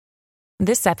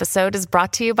This episode is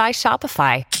brought to you by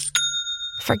Shopify.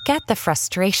 Forget the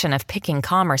frustration of picking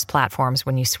commerce platforms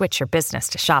when you switch your business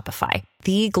to Shopify,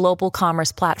 the global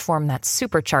commerce platform that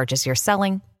supercharges your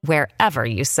selling wherever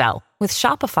you sell. With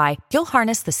Shopify, you'll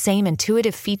harness the same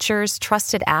intuitive features,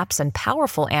 trusted apps, and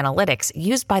powerful analytics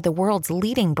used by the world's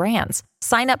leading brands.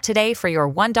 Sign up today for your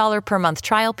 $1 per month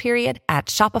trial period at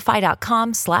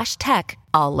shopify.com/tech,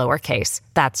 all lowercase.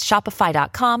 That's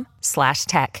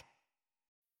shopify.com/tech.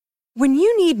 When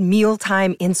you need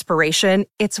mealtime inspiration,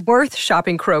 it's worth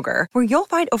shopping Kroger, where you'll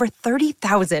find over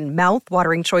 30,000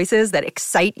 mouth-watering choices that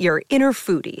excite your inner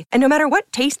foodie. And no matter what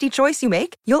tasty choice you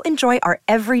make, you'll enjoy our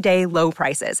everyday low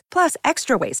prices, plus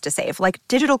extra ways to save, like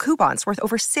digital coupons worth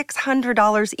over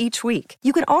 $600 each week.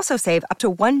 You can also save up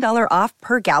to $1 off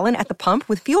per gallon at the pump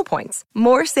with fuel points.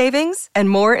 More savings and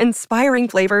more inspiring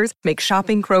flavors make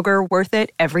shopping Kroger worth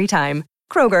it every time.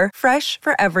 Kroger, fresh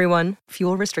for everyone.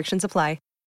 Fuel restrictions apply.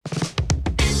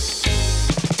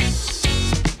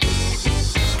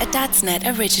 A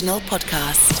Dadsnet original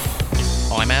podcast.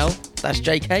 I'm Al, that's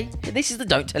JK. This is the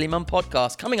Don't Tell Your Mum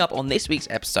podcast. Coming up on this week's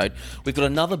episode, we've got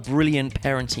another brilliant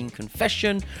parenting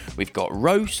confession. We've got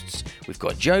roasts, we've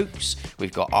got jokes,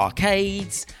 we've got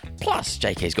arcades, plus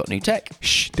JK's got new tech.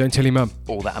 Shh, don't tell your mum.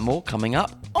 All that and more coming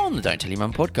up on the Don't Tell Your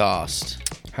Mum podcast.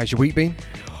 How's your week been?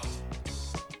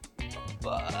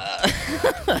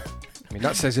 I mean,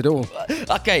 that says it all.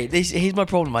 Okay, here's my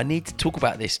problem. I need to talk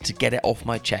about this to get it off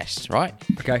my chest, right?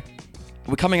 Okay.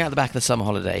 We're coming out the back of the summer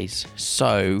holidays,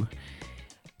 so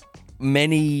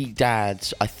many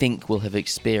dads, I think, will have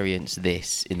experienced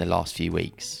this in the last few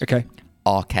weeks. Okay.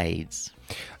 Arcades.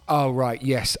 Oh, right,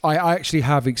 yes. I actually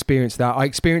have experienced that. I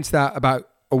experienced that about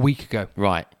a week ago.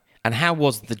 Right. And how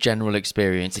was the general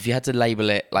experience? If you had to label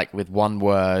it like with one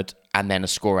word and then a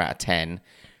score out of 10,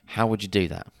 how would you do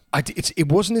that? It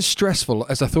wasn't as stressful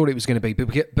as I thought it was going to be,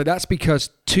 but that's because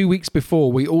 2 weeks before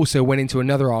we also went into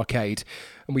another arcade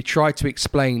and we tried to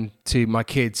explain to my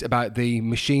kids about the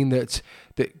machine that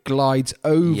glides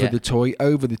over the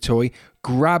toy,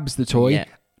 grabs the toy. Yeah.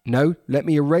 No, let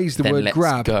me erase the Then word let's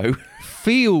grab. go.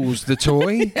 Feels the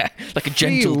toy. Yeah, like a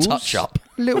gentle touch-up.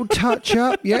 Little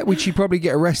touch-up, yeah, which you probably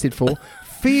get arrested for.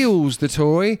 Feels the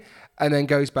toy and then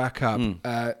goes back up.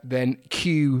 Then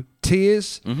cue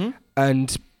tears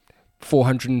and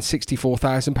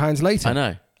 £464,000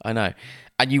 later. I know.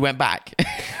 And you went back.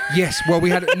 Yes, well, we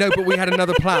had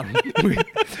another plan.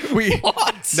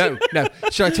 What? No.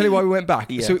 Shall I tell you why we went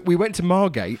back? Yeah. So we went to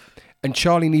Margate, and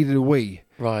Charlie needed a wee.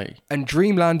 Right. And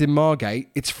Dreamland in Margate,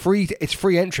 it's free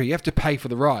entry. You have to pay for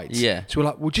the rides. Yeah. So we're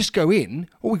like, we'll just go in.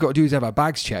 All we've got to do is have our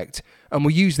bags checked, and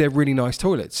we'll use their really nice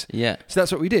toilets. Yeah. So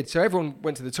that's what we did. So everyone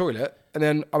went to the toilet, and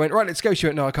then I went, right, let's go. She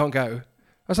went, no, I can't go.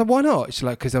 I was like, why not? She's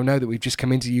like, because they'll know that we've just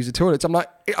come in to use the toilets. I'm like,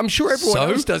 I'm sure everyone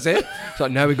else does it. She's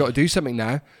like, no, we've got to do something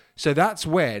now. So that's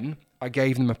when I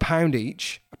gave them £1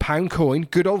 each, £1 coin,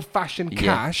 good old-fashioned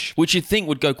cash. Which you'd think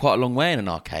would go quite a long way in an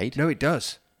arcade. No, it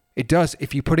does. It does.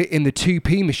 If you put it in the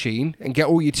 2p machine and get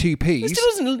all your 2p's. It still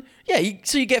doesn't... Yeah,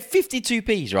 so you get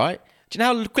 52p's, right? Do you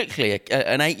know how quickly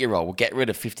an 8-year-old will get rid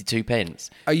of 52 pence?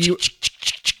 Are you...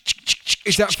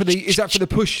 Is that for the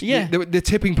push? Yeah. The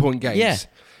tipping point games? Yeah.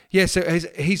 Yeah, so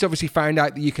he's obviously found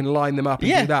out that you can line them up and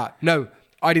do that. No,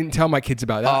 I didn't tell my kids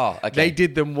about that. Oh, okay. They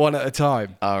did them one at a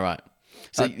time. All right.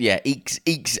 So,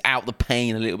 ekes out the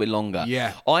pain a little bit longer.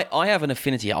 Yeah. I have an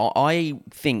affinity. I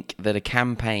think that a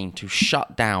campaign to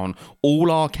shut down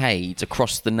all arcades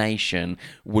across the nation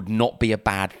would not be a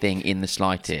bad thing in the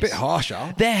slightest. A bit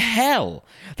harsher. They're hell.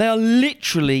 They are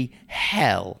literally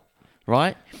hell.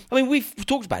 Right? I mean, we've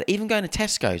talked about it. Even going to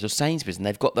Tesco's or Sainsbury's and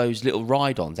they've got those little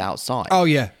ride-ons outside. Oh,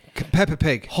 yeah. Peppa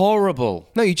Pig. Horrible.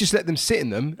 No, you just let them sit in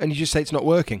them and you just say it's not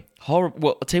working. Horrible.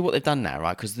 Well, I'll tell you what they've done now,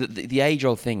 right? Because the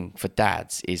age-old thing for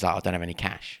dads is, I don't have any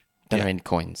cash. Don't have any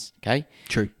coins. Okay?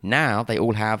 True. Now they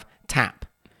all have tap.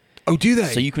 Oh, do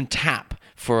they? So you can tap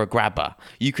for a grabber.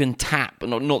 You can tap,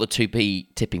 not the 2p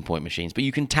tipping point machines, but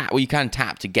you can tap. Well, you can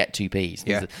tap to get 2p's.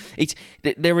 Yeah.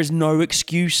 There is no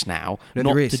excuse now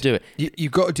not to do it.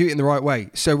 You've got to do it in the right way.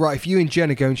 So, right, if you and Jen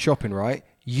are going shopping, right,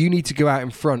 you need to go out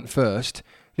in front first.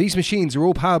 These machines are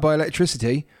all powered by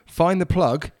electricity. Find the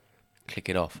plug. Click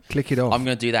it off. I'm going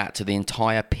to do that to the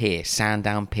entire pier,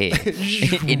 Sandown Pier,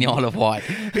 in the Isle of Wight.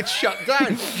 It's shut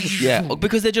down. Yeah,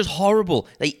 because they're just horrible.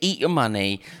 They eat your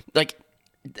money. Like,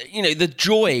 you know, the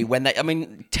joy when they... I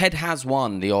mean, Ted has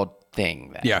won the odd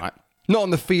thing there, right? Not on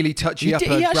the feely, touchy upper.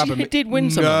 He actually did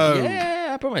win some. No.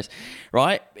 Yeah, I promise.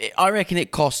 Right? I reckon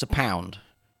it costs £1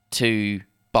 to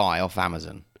buy off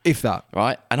Amazon. If that.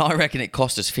 Right? And I reckon it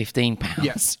cost us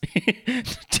 £15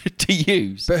 to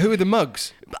use. But who are the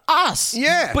mugs? us.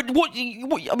 Yeah. But what?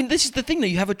 I mean, this is the thing that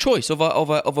you have a choice of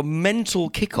a mental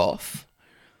kickoff,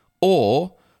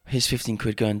 or here's 15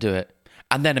 quid, go and do it,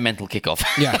 and then a mental kickoff.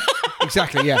 Yeah,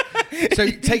 exactly. Yeah. So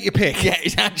take your pick. Yeah,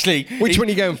 it's actually... Which one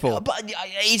are you going for? But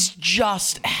it's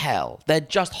just hell. They're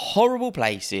just horrible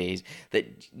places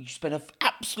that you spend an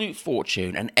absolute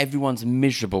fortune and everyone's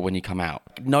miserable when you come out.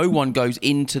 No one goes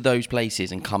into those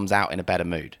places and comes out in a better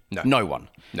mood. No one.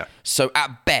 No. So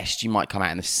at best, you might come out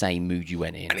in the same mood you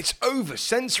went in. And it's over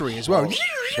sensory as well.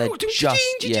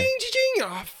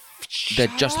 They're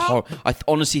just horrible. I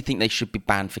honestly think they should be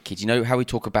banned for kids. You know how we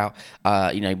talk about,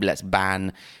 let's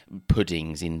ban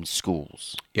puddings in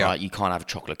schools. Yeah. Right? You can't have a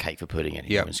chocolate cake for pudding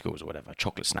anymore in schools or whatever.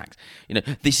 Chocolate snacks.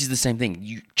 This is the same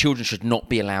thing. Children should not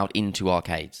be allowed into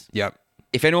arcades. Yep.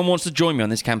 If anyone wants to join me on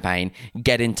this campaign,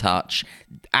 get in touch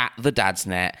at the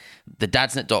Dadsnet,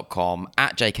 thedadsnet.com,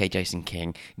 at JK Jason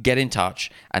King. Get in touch.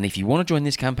 And if you want to join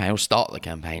this campaign or start the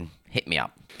campaign, hit me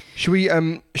up. Should we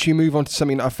move on to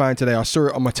something that I found today? I saw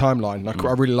it on my timeline.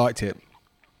 I really liked it.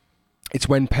 It's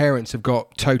when parents have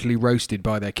got totally roasted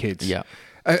by their kids. Yeah.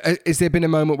 Has there been a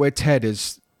moment where Ted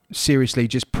has seriously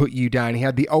just put you down? He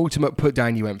had the ultimate put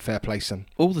down. You went, fair play, son.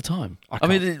 All the time. I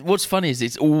mean, what's funny is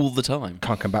it's all the time.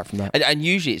 Can't come back from that. And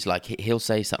usually it's like he'll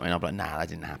say something and I'm like, nah, that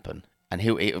didn't happen. And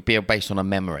it'll be based on a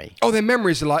memory. Oh, their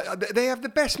memories are like, they have the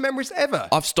best memories ever.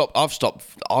 I've stopped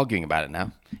arguing about it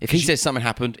now. If he says something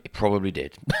happened, it probably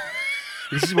did.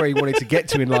 This is where he wanted to get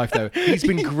to in life, though. He's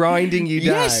been grinding you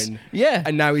down. Yeah.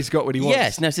 And now he's got what he wants.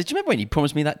 Yes. Now, so do you remember when you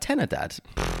promised me that tenner, Dad?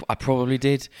 I probably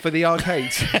did. For the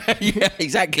arcades. Yeah,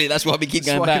 exactly. That's why we keep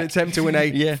going back. back. An attempt to win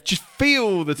just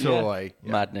feel the toy.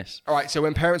 Yeah. Madness. All right, so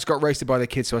when parents got roasted by their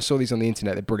kids, so I saw these on the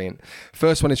internet, they're brilliant.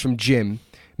 First one is from Jim.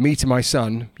 Me to my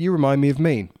son, you remind me of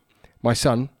mean. My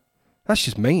son, that's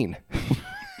just mean.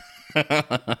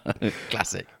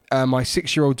 Classic. My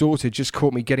 6-year-old daughter just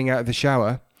caught me getting out of the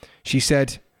shower. She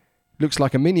said, looks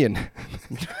like a minion.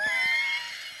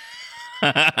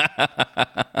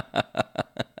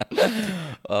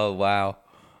 Oh, wow.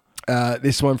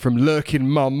 This one from Lurkin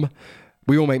Mum.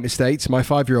 We all make mistakes. My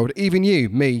 5-year-old, even you,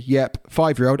 me, yep,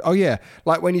 5-year-old. Oh, yeah,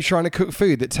 like when you're trying to cook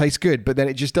food that tastes good, but then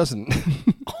it just doesn't.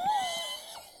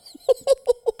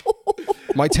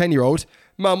 My 10-year-old,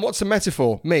 Mum, what's the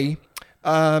metaphor? Me,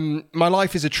 my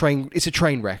life is a train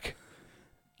wreck.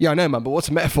 Yeah, I know, Mum, but what's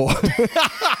a metaphor?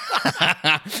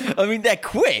 I mean, they're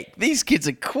quick. These kids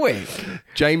are quick.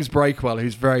 James Breakwell,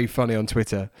 who's very funny on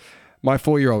Twitter. My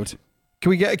 4-year-old, can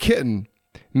we get a kitten?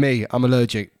 Me, I'm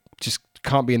allergic. Just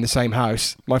can't be in the same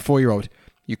house. My 4-year-old,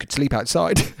 you could sleep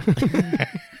outside.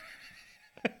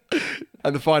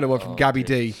 And the final one from Gabby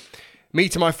D. Me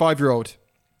to my 5-year-old,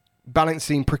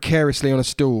 balancing precariously on a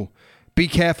stool. Be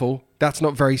careful, that's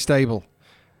not very stable.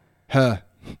 Her,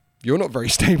 you're not very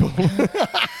stable.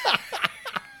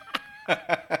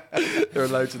 There are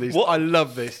loads of these. I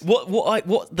love this.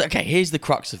 Okay, here's the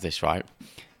crux of this, right?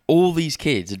 All these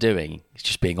kids are doing is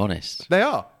just being honest. They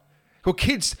are. Well,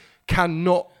 kids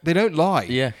they don't lie.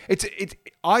 Yeah.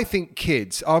 I think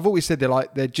kids, I've always said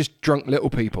they're just drunk little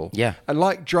people. Yeah. And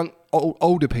like drunk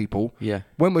older people, yeah.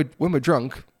 When we're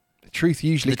drunk, the truth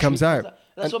usually comes out.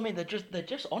 That's what I mean. They're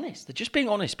just honest. They're just being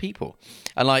honest people,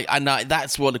 and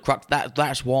that's what the crux.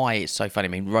 That's why it's so funny. I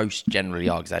mean, roasts generally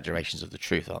are exaggerations of the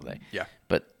truth, aren't they? Yeah.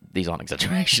 But these aren't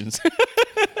exaggerations.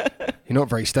 You're not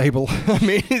very stable. I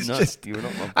mean, you're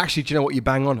not wrong. Actually, do you know what? You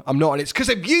bang on. I'm not, and it's because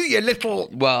of you little.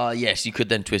 Well, yes, you could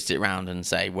then twist it around and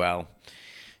say, well,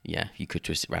 yeah, you could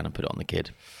twist it around and put it on the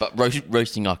kid. But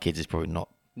roasting our kids is probably not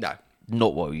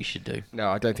what you should do. No,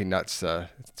 I don't think that's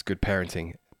it's good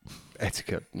parenting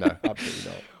etiquette. No,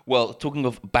 absolutely not. Well, talking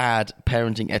of bad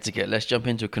parenting etiquette, let's jump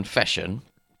into a confession.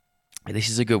 This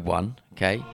is a good one,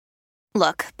 okay?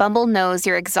 Look, Bumble knows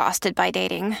you're exhausted by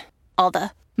dating. All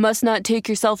the must not take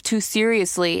yourself too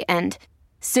seriously and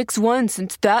 6'1"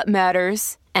 since that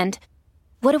matters. And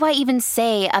what do I even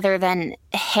say other than,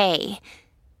 hey?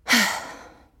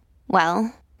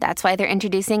 Well, that's why they're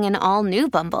introducing an all-new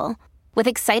Bumble with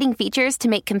exciting features to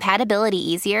make compatibility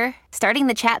easier, starting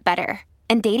the chat better,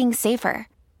 and dating safer.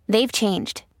 They've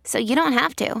changed, so you don't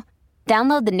have to.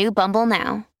 Download the new Bumble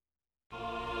now.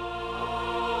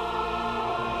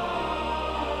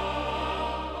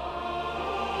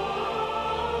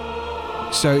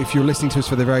 So if you're listening to us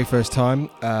for the very first time,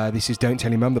 this is Don't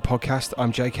Tell Your Mum, the podcast.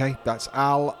 I'm JK, that's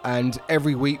Al, and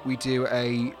every week we do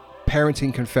a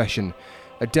parenting confession.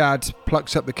 A dad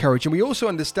plucks up the courage, and we also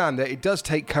understand that it does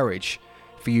take courage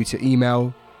for you to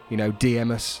email,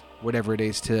 DM us, whatever it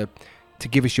is, to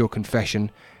give us your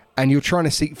confession. And you're trying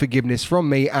to seek forgiveness from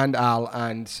me and Al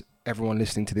and everyone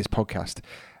listening to this podcast.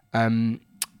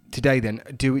 today then,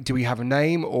 do we have a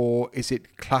name or is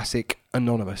it classic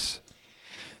anonymous?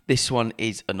 This one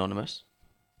is anonymous.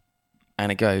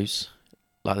 And it goes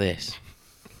like this.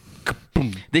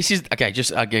 This is... Okay,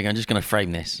 again, I'm just going to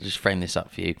frame this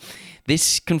up for you.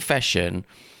 This confession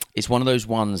is one of those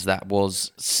ones that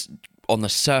was, on the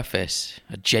surface,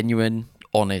 a genuine,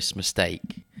 honest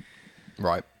mistake.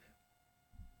 Right.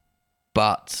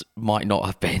 But might not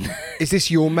have been. Is this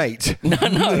your mate? No,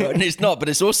 and it's not. But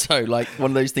it's also like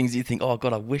one of those things you think, oh,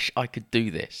 God, I wish I could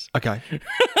do this. Okay. Are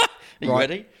you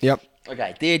ready? Yep.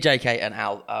 Okay, dear JK and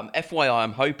Al, FYI,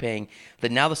 I'm hoping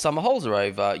that now the summer holes are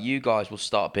over, you guys will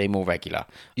start being more regular.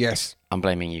 Yes. I'm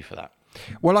blaming you for that.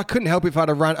 Well, I couldn't help if I had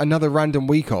another random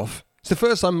week off. It's the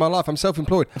first time in my life I'm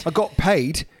self-employed. I got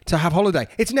paid to have holiday.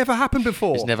 It's never happened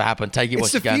before. It's never happened. Take it It's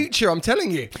what you the can. future, I'm telling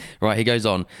you. Right, he goes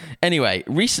on. Anyway,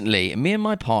 recently, me and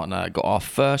my partner got our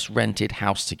first rented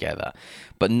house together,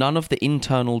 but none of the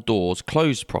internal doors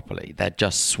closed properly. They'd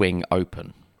just swing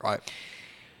open. Right.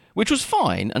 Which was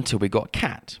fine until we got a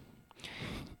cat.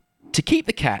 To keep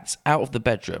the cats out of the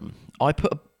bedroom, I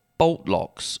put bolt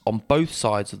locks on both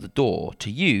sides of the door to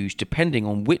use depending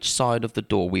on which side of the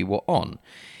door we were on.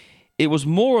 It was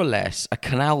more or less a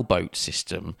canal boat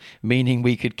system, meaning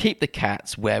we could keep the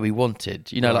cats where we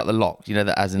wanted. You know, like the lock, you know,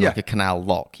 that as in like a canal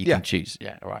lock. You can choose.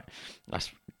 Yeah, all right.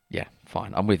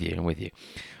 Fine. I'm with you.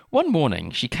 One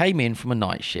morning, she came in from a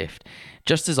night shift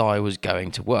just as I was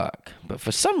going to work. But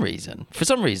for some reason,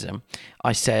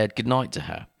 I said goodnight to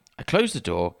her. I closed the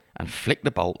door and flicked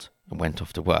the bolt and went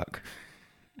off to work.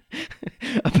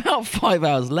 About 5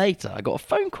 hours later, I got a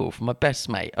phone call from my best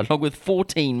mate, along with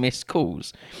 14 missed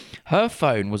calls. Her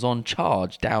phone was on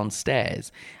charge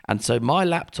downstairs, and so my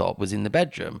laptop was in the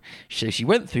bedroom. So she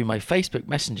went through my Facebook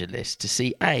Messenger list to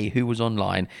see A, who was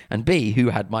online, and B, who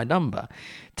had my number,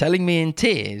 telling me in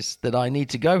tears that I need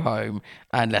to go home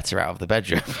and let her out of the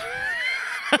bedroom.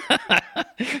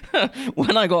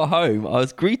 When I got home, I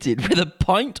was greeted with a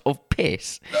pint of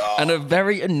piss and a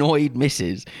very annoyed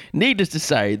missus. Needless to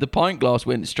say, the pint glass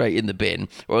went straight in the bin,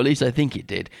 or at least I think it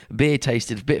did. Beer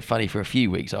tasted a bit funny for a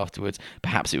few weeks afterwards.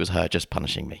 Perhaps it was her just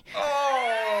punishing me.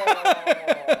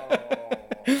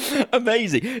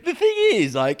 Amazing. The thing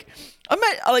is,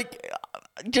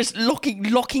 just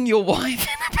locking your wife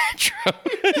in a bedroom.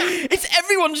 It's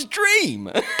everyone's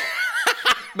dream.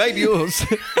 Maybe yours.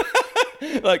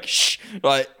 Shh,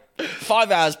 right,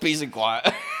 5 hours, peace and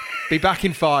quiet. Be back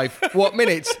in 5. What,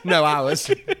 minutes? No, hours.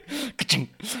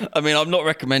 I mean, I'm not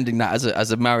recommending that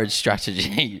as a marriage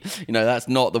strategy. You know, that's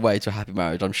not the way to a happy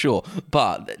marriage, I'm sure.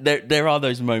 But there are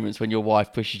those moments when your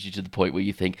wife pushes you to the point where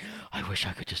you think, I wish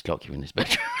I could just lock you in this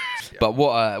bedroom. But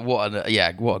what a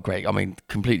great, I mean,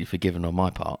 completely forgiven on my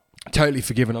part. Totally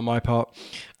forgiven on my part.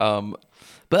 But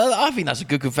I think that's a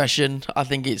good confession. I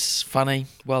think it's funny.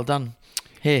 Well done.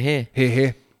 Here.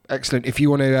 Excellent. If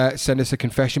you want to send us a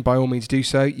confession, by all means do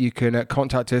so. You can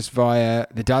contact us via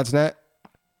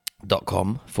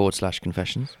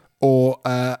thedadsnet.com/confessions or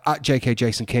at JK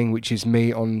Jason King, which is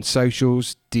me on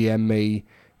socials. DM me,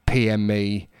 PM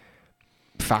me,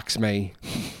 fax me,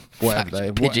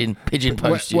 whatever pigeon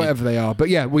post, whatever they are. But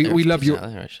yeah, we love your.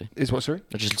 There, actually. Is what? Sorry.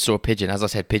 I just saw a pigeon. As I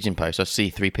said, pigeon post. I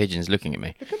see 3 pigeons looking at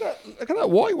me. Look at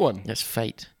that white one. That's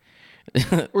fate.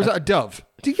 Or is that a dove?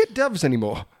 Do you get doves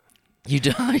anymore? You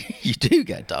do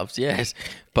get doves, yes.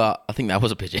 But I think that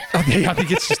was a pigeon. I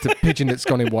think it's just a pigeon that's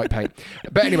gone in white paint.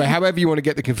 But anyway, however you want to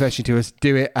get the confession to us,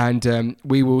 do it, and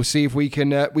we will see if we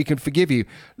can forgive you.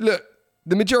 Look,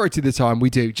 the majority of the time we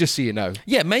do, just so you know.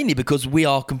 Yeah, mainly because we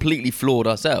are completely flawed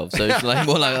ourselves. So it's like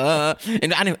more like,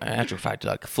 in actual fact,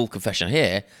 like full confession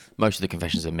here, most of the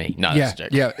confessions are me. No, that's a joke.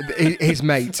 Yeah, his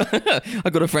mate. I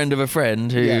got a friend of a friend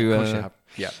who. Yeah, of course you have.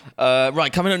 Yeah.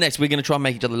 Right, coming up next, we're going to try and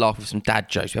make each other laugh with some dad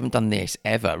jokes. We haven't done this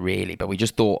ever, really, but we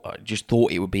just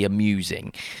thought it would be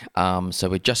amusing. So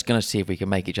we're just going to see if we can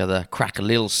make each other crack a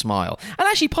little smile. And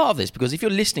actually part of this, because if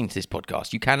you're listening to this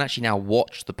podcast, you can actually now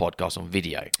watch the podcast on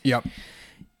video. Yep.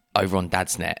 Over on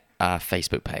Dadsnet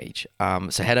Facebook page.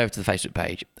 So head over to the Facebook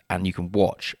page and you can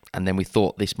watch. And then we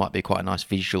thought this might be quite a nice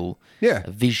visual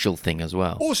thing as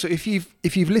well. Also, if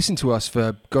you've listened to us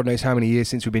for God knows how many years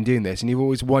since we've been doing this, and you've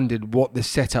always wondered what the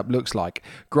setup looks like,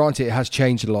 granted it has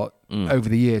changed a lot over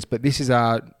the years, but this is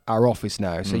our office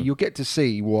now, so you'll get to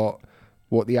see what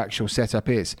the actual setup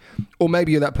is. Or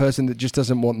maybe you're that person that just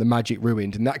doesn't want the magic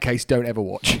ruined. In that case, don't ever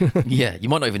watch. Yeah, you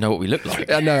might not even know what we look like.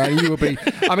 No, and you will be.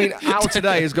 I mean, Al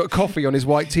today has got coffee on his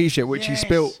white T-shirt, which he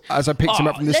spilt as I picked him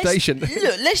up from the station.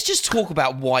 Look, let's just talk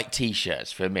about white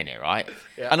T-shirts for a minute, right?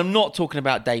 Yeah. And I'm not talking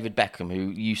about David Beckham,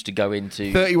 who used to go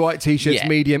into 30 white T-shirts,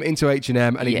 medium, into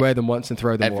H&M, and he'd wear them once and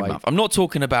throw them every away. month. I'm not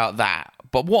talking about that.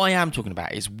 But what I am talking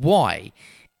about is why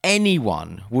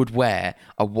anyone would wear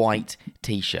a white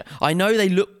t-shirt. I know they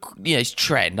look, it's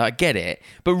trend, I get it,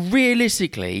 but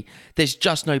realistically, there's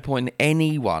just no point in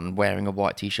anyone wearing a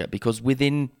white t-shirt because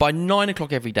by 9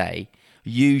 o'clock every day,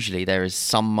 usually there is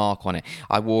some mark on it.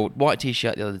 I wore a white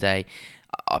t-shirt the other day.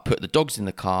 I put the dogs in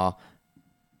the car,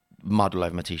 mud all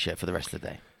over my t-shirt for the rest of the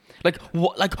day.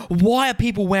 Why are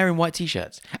people wearing white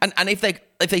t-shirts? And if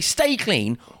they stay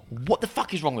clean, what the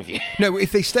fuck is wrong with you? No,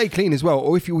 if they stay clean as well,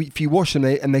 or if you wash them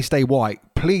and they stay white,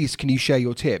 please can you share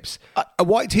your tips? A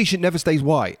white t-shirt never stays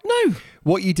white. No.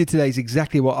 What you did today is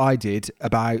exactly what I did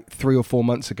about 3 or 4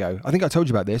 months ago. I think I told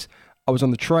you about this. I was on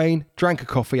the train, drank a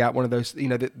coffee out one of those,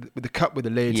 with the cup with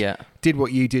the lid. Yeah. Did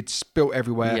what you did, spilt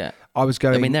everywhere. Yeah.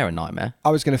 They're a nightmare.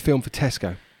 I was going to film for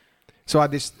Tesco. So I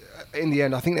had this, in the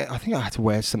end, I think I had to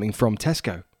wear something from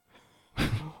Tesco.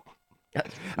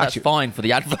 That's fine for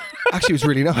the advert. Actually, it was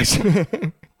really nice.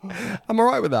 I'm all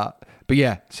right with that. But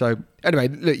yeah, so anyway,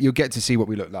 look, you'll get to see what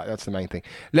we look like. That's the main thing.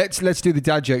 Let's do the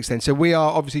dad jokes then. So we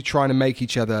are obviously trying to make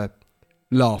each other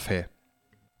laugh here.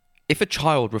 If a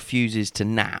child refuses to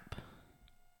nap,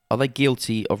 are they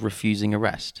guilty of refusing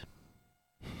arrest?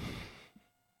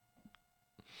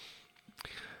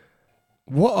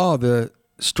 What are the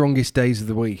strongest days of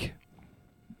the week?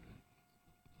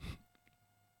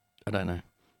 I don't know.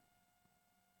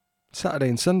 Saturday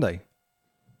and Sunday.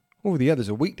 All the others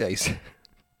are weekdays.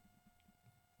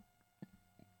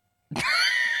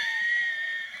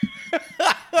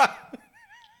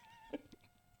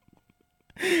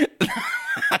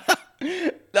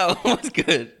 That one was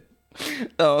good.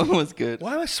 That one was good.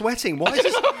 Why am I sweating? Why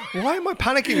am I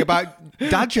panicking about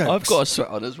dad jokes? I've got a sweat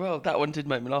on as well. That one did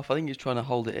make me laugh. I think he's trying to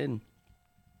hold it in.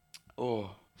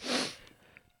 Oh.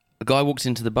 A guy walks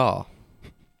into the bar.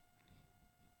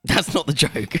 That's not the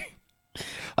joke.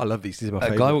 I love these. These are my A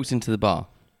favourite. guy walks into the bar.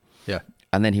 Yeah.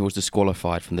 And then he was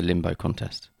disqualified from the limbo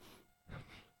contest.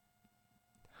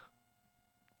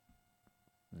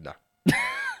 No.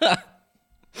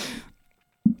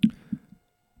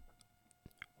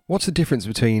 What's the difference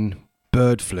between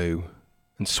bird flu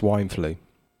and swine flu?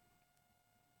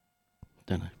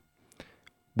 Don't know.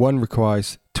 One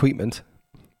requires treatment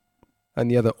and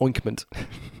the other ointment.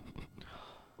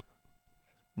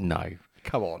 No.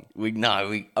 Come on.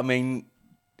 I mean,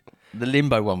 the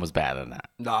limbo one was better than that.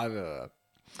 No.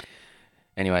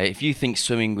 Anyway, if you think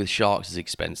swimming with sharks is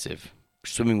expensive,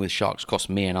 swimming with sharks cost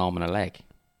me an arm and a leg.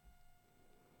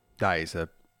 That is a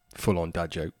full-on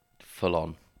dad joke. Full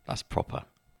on. That's proper.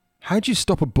 How do you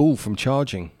stop a bull from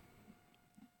charging?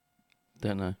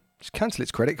 Don't know. Just cancel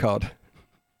its credit card.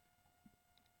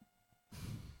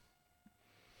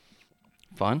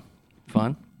 Fine.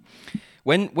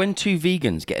 When two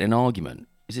vegans get in an argument,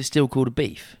 is it still called a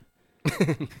beef?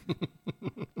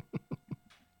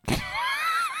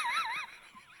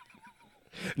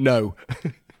 No.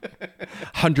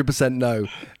 100% no.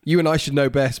 You and I should know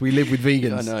best. We live with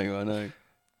vegans. I know.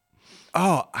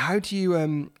 Oh, how do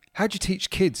you teach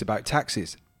kids about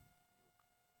taxes?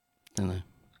 Don't know.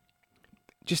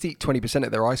 Just eat 20%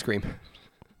 of their ice cream.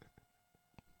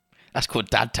 That's called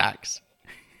dad tax.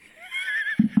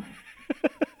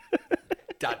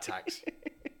 Dad tax.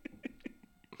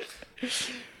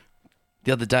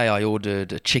 The other day I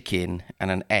ordered a chicken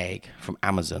and an egg from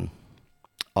Amazon.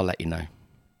 I'll let you know.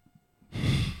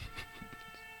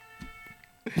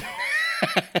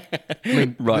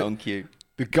 Right on cue.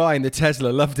 The guy in the Tesla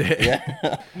loved it.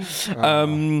 Yeah.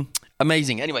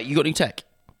 Amazing. Anyway, you got any tech?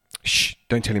 Shh,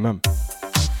 don't tell your mum.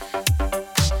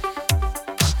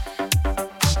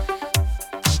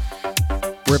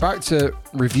 We're about to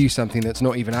review something that's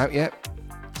not even out yet.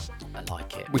 I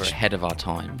like it. We're ahead of our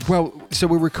time. Well, so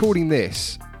we're recording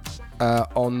this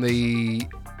on the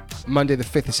Monday the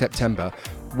 5th of September.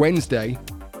 Wednesday,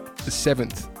 the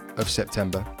 7th of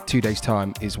September, 2 days'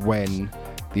 time, is when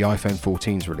the iPhone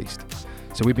 14 is released.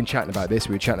 So we've been chatting about this.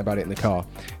 We were chatting about it in the car.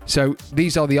 So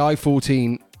these are the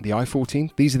iPhone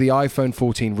 14? These are the iPhone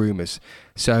 14 rumours.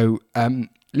 So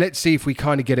let's see if we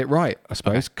kind of get it right, I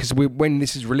suppose. Because when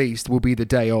this is released will be the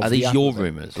day of. Are these your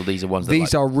rumours or these are ones that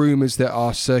These are rumours that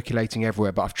are circulating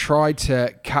everywhere. But I've tried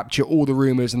to capture all the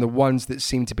rumours and the ones that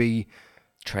seem to be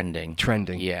trending.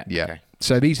 Yeah. Okay.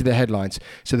 So these are the headlines.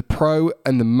 So the Pro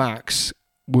and the Max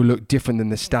will look different than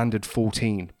the standard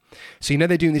 14. So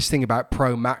they're doing this thing about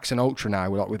Pro, Max and Ultra now,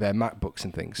 like with their MacBooks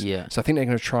and things. Yeah. So I think they're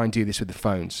going to try and do this with the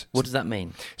phones. What does that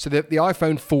mean? So the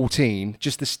iPhone 14,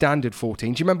 just the standard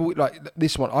 14. Do you remember like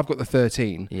this one? I've got the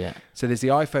 13. Yeah. So there's the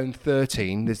iPhone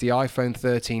 13, there's the iPhone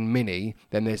 13 mini,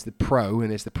 then there's the Pro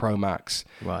and there's the Pro Max.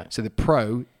 Right. So the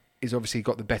Pro is obviously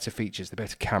got the better features, the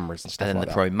better cameras and stuff And then like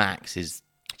the that. Pro Max is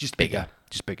Just bigger.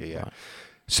 Just bigger, yeah. Right.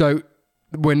 So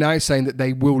we're now saying that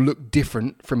they will look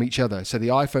different from each other. So the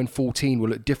iPhone 14 will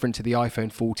look different to the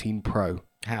iPhone 14 Pro.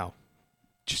 How?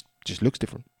 Just looks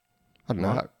different. I don't know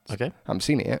how. Okay. I haven't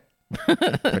seen it yet.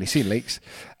 I've only seen leaks.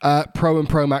 Pro and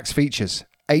Pro Max features.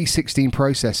 A16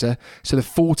 processor. So the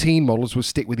 14 models will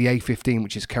stick with the A15,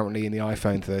 which is currently in the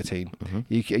iPhone 13.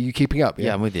 Mm-hmm. Are you keeping up?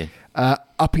 Yeah, I'm with you.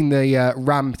 Upping the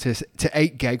RAM to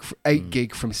 8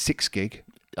 gig from 6 gig.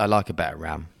 I like a better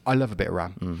RAM. I love a bit of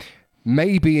RAM.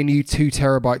 Maybe a new 2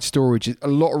 terabyte storage. A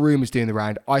lot of rumours doing the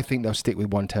round. I think they'll stick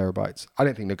with 1 terabyte. I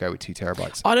don't think they'll go with 2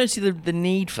 terabytes. I don't see the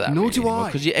need for that. Nor do I.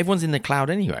 Because everyone's in the cloud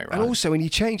anyway, right? And also, when you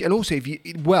change, and also if you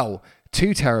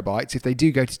 2 terabytes. If they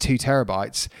do go to 2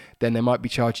 terabytes, then they might be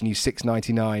charging you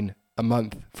 $6.99 a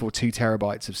month for 2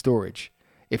 terabytes of storage.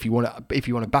 If you want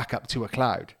to back up to a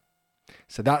cloud.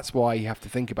 So that's why you have to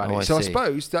think about it. I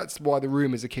suppose that's why the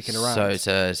rumours are kicking around. So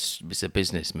it's a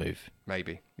business move.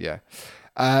 Maybe, yeah.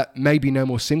 Maybe no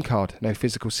more SIM card, no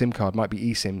physical SIM card. Might be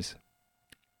eSIMs.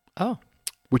 Oh,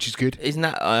 which is good. Isn't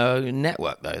that a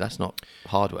network though? That's not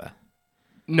hardware.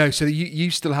 No, so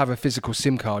you still have a physical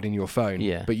SIM card in your phone,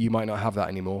 yeah, but you might not have that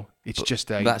anymore. It's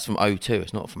just a... That's from O2,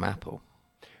 it's not from Apple.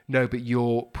 No, but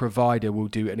your provider will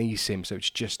do an eSIM, so it's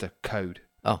just a code.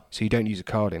 Oh. So you don't use a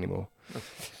card anymore.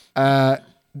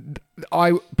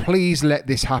 Please let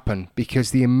this happen,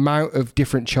 because the amount of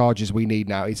different chargers we need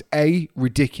now is A,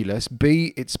 ridiculous,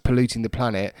 B, it's polluting the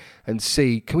planet, and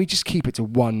C, can we just keep it to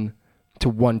one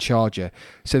charger?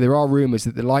 So there are rumours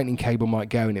that the lightning cable might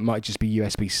go and it might just be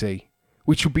USB-C.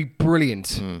 Which would be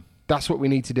brilliant. That's what we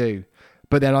need to do.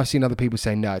 But then I've seen other people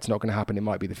saying, no, it's not going to happen. It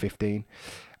might be the 15.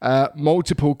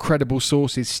 Multiple credible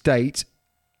sources state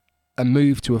a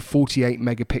move to a 48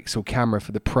 megapixel camera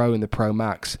for the Pro and the Pro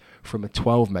Max from a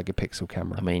 12 megapixel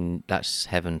camera. I mean, that's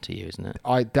heaven to you, isn't it?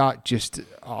 I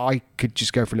could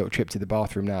just go for a little trip to the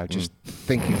bathroom now, just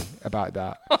thinking about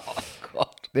that. Oh,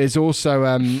 God. There's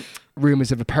also...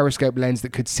 rumours of a periscope lens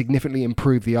that could significantly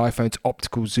improve the iPhone's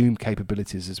optical zoom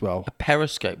capabilities as well. A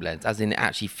periscope lens, as in it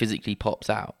actually physically pops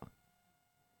out?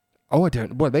 Oh, I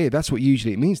don't... Well, that's what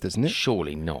usually it means, doesn't it?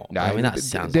 Surely not. No, I mean, that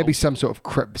sounds... There'd be some sort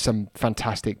of... some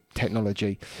fantastic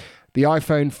technology. The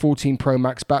iPhone 14 Pro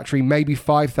Max battery, maybe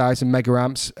 5,000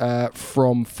 megaamps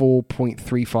from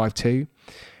 4.352.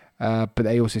 But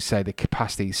they also say the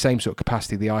capacity, same sort of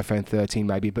capacity the iPhone 13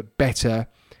 maybe, but better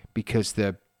because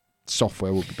the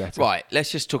software will be better. Right,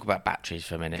 let's just talk about batteries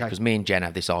for a minute, because me and Jen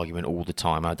have this argument all the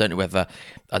time. I don't know whether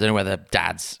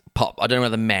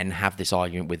men have this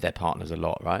argument with their partners a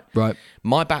lot, right? Right.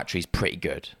 My battery's pretty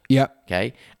good. Yeah.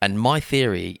 Okay. And my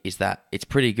theory is that it's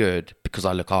pretty good because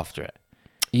I look after it.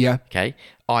 Yeah. Okay.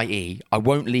 I.e., I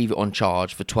won't leave it on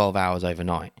charge for 12 hours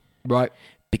overnight. Right.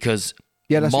 Because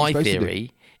that's my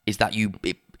theory is that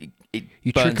it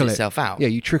you burns trickle itself out. Yeah,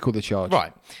 you trickle the charge.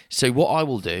 Right. So what I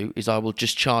will do is I will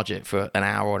just charge it for an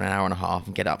hour or an hour and a half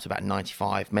and get it up to about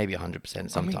 95, maybe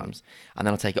 100% sometimes. And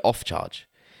then I'll take it off charge.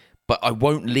 But I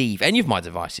won't leave any of my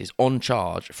devices on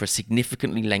charge for a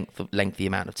significantly lengthy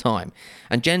amount of time.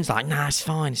 And Jen's like, nah, it's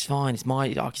fine. It's my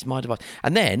device.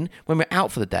 And then when we're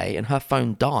out for the day and her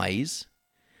phone dies...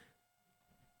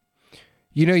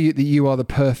 You know that you are the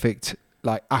perfect...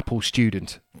 like Apple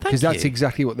student, because that's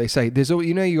exactly what they say. There's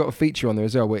you got a feature on there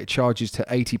as well where it charges to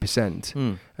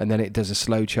 80% and then it does a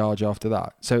slow charge after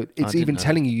that. So it's even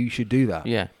telling you should do that.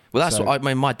 Yeah. Well, that's what I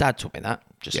mean. My dad taught me that.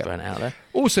 Just throwing it out there.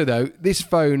 Also, though, this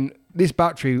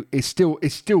battery is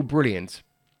still brilliant,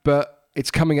 but it's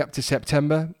coming up to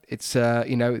September. It's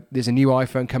there's a new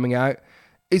iPhone coming out.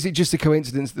 Is it just a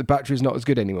coincidence that the battery is not as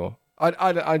good anymore? So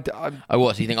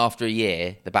you think after a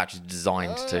year the battery's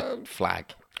designed to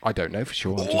flag? I don't know for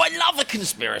sure. I love a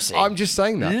conspiracy. I'm just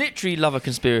saying that. Literally love a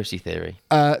conspiracy theory.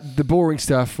 The boring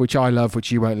stuff, which I love,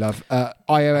 which you won't love.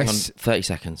 iOS... 30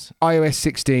 seconds. iOS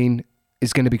 16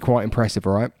 is going to be quite impressive,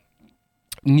 all right?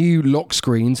 New lock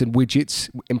screens and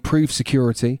widgets, improved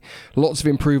security, lots of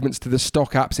improvements to the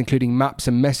stock apps, including Maps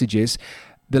and Messages.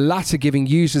 The latter giving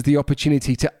users the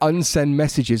opportunity to unsend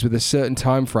messages with a certain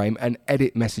time frame and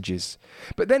edit messages.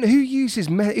 But then who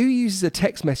uses a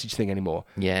text message thing anymore?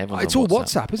 Yeah, it's all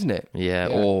WhatsApp, isn't it? Yeah,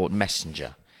 or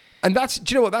Messenger. And do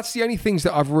you know what? That's the only things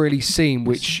that I've really seen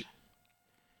which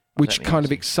kind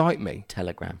of excite me.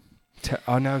 Telegram.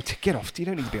 Get off. You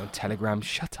don't need to be on Telegram.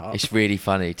 Shut up. It's really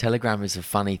funny. Telegram is a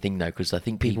funny thing, though, because I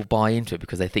think people buy into it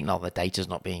because they think, the data's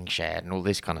not being shared and all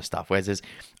this kind of stuff. Whereas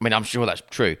I'm sure that's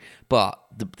true. But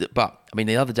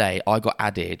the other day, I got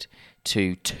added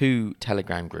to 2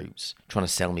 Telegram groups trying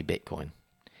to sell me Bitcoin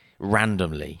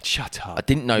randomly. Shut up. I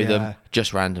didn't know them,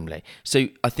 just randomly. So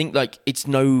I think,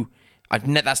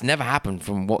 that's never happened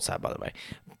from WhatsApp, by the way.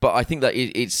 But I think that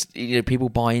it's people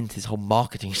buy into this whole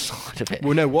marketing side of it.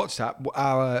 Well, no, WhatsApp,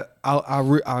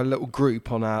 our little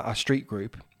group on our street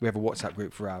group. We have a WhatsApp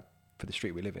group for the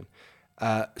street we live in.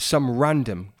 Some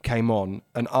random came on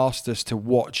and asked us to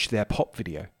watch their pop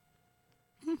video.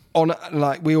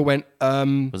 We all went.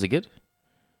 Was it good?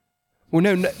 Well,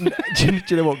 no. Do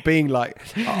you know what? Being like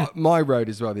my road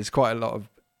as well. There's quite a lot of,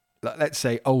 let's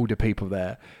say, older people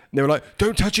there. And they were like,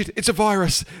 "Don't touch it. It's a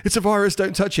virus. It's a virus.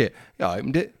 Don't touch it." Yeah, I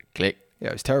opened it. Click. Yeah,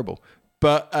 it was terrible.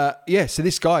 But so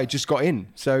this guy just got in.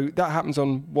 So that happens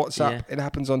on WhatsApp. Yeah. It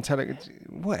happens on Telegram.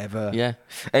 Whatever. Yeah.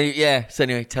 So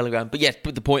anyway, Telegram. But yes,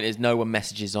 but the point is, no one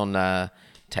messages on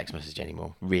text message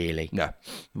anymore. Really? No.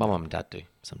 My mum and dad do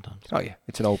sometimes. Oh yeah,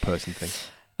 it's an old person thing.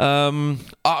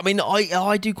 I mean,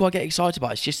 I do quite get excited about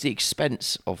it. It's just the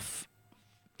expense of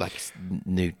like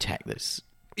new tech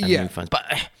new phones.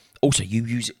 But also, you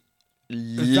use it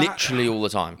literally all the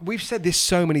time. We've said this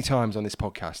so many times on this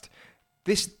podcast.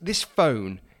 This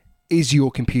phone is your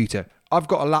computer. I've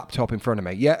got a laptop in front of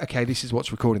me. Yeah, okay, this is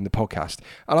what's recording the podcast.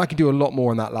 And I can do a lot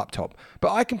more on that laptop.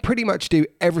 But I can pretty much do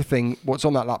everything what's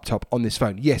on that laptop on this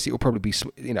phone. Yes, it will probably be,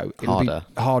 it'll be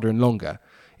harder and longer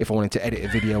if I wanted to edit a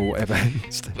video or whatever.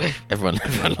 Everyone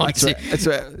likes it. It's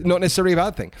not necessarily a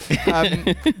bad thing.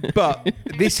 But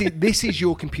this is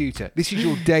your computer. This is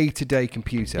your day-to-day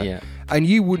computer. Yeah. And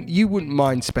you wouldn't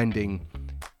mind spending...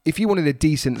 If you wanted a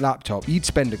decent laptop, you'd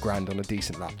spend $1,000 on a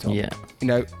decent laptop. Yeah.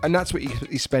 And that's what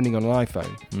you're spending on an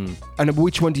iPhone. And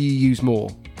which one do you use more?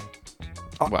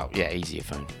 Well, yeah, easier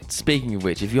phone. Speaking of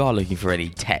which, if you are looking for any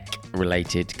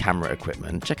tech-related camera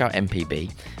equipment, check out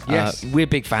MPB. Yes. We're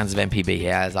big fans of MPB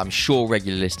here, as I'm sure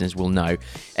regular listeners will know.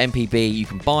 MPB, you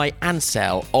can buy and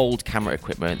sell old camera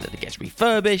equipment that gets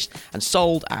refurbished and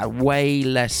sold at way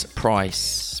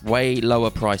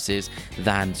lower prices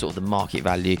than sort of the market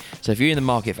value. So if you're in the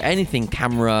market for anything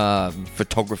camera,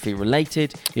 photography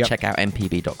related, check out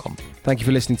mpb.com. Thank you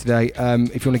for listening today.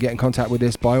 If you want to get in contact with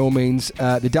us, by all means,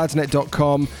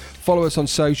 thedadsnet.com. Follow us on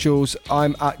socials.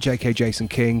 I'm at JK Jason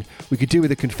King. We could do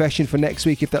with a confession for next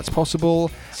week if that's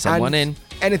possible. Send one in.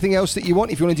 Anything else that you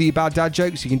want. If you want to do your bad dad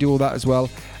jokes, you can do all that as well.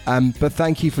 But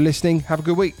thank you for listening. Have a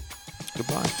good week.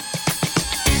 Goodbye.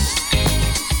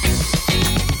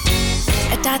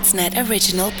 A Dadsnet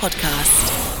original podcast.